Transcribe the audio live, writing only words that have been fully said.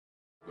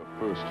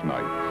First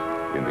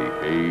night in the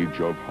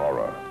age of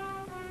horror.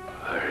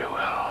 Very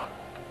well.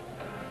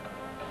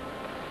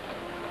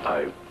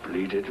 I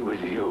pleaded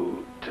with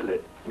you to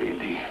let me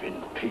leave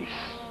in peace.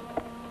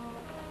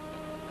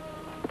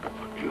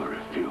 But you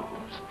refused.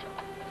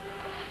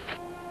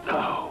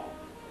 Now,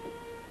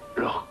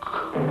 look.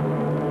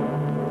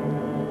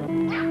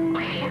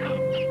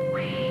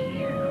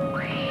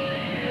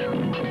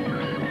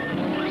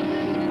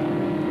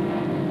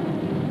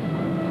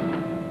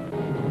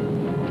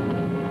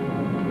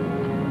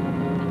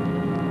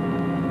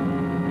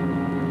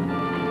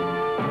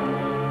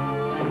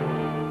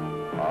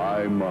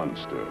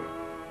 Monster.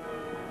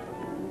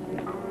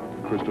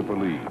 Christopher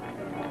Lee,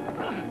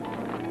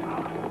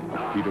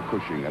 Peter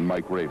Cushing, and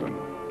Mike Raven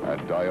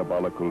add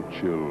diabolical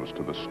chills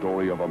to the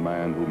story of a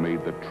man who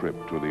made the trip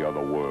to the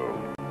other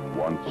world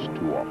once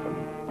too often.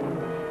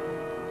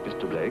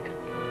 Mr. Blake?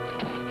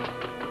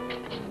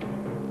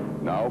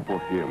 Now for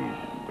him,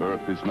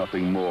 Earth is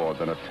nothing more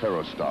than a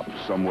terror stop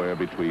somewhere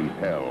between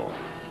hell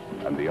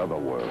and the other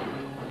world.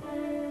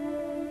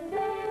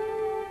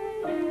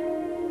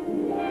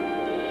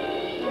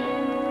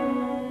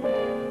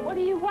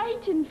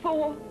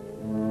 For?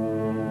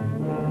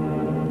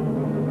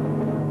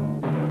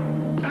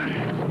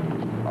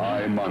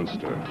 I,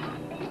 Monster.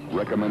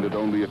 Recommended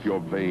only if your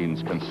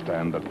veins can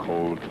stand the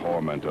cold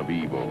torment of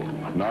evil.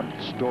 Not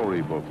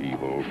storybook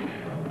evil,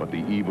 but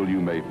the evil you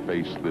may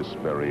face this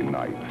very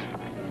night.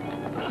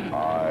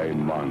 I,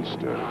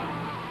 Monster.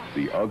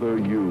 The other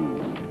you.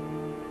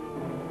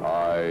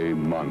 I,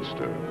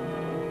 Monster.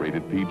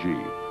 Rated PG.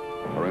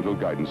 Parental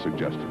guidance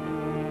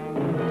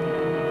suggested.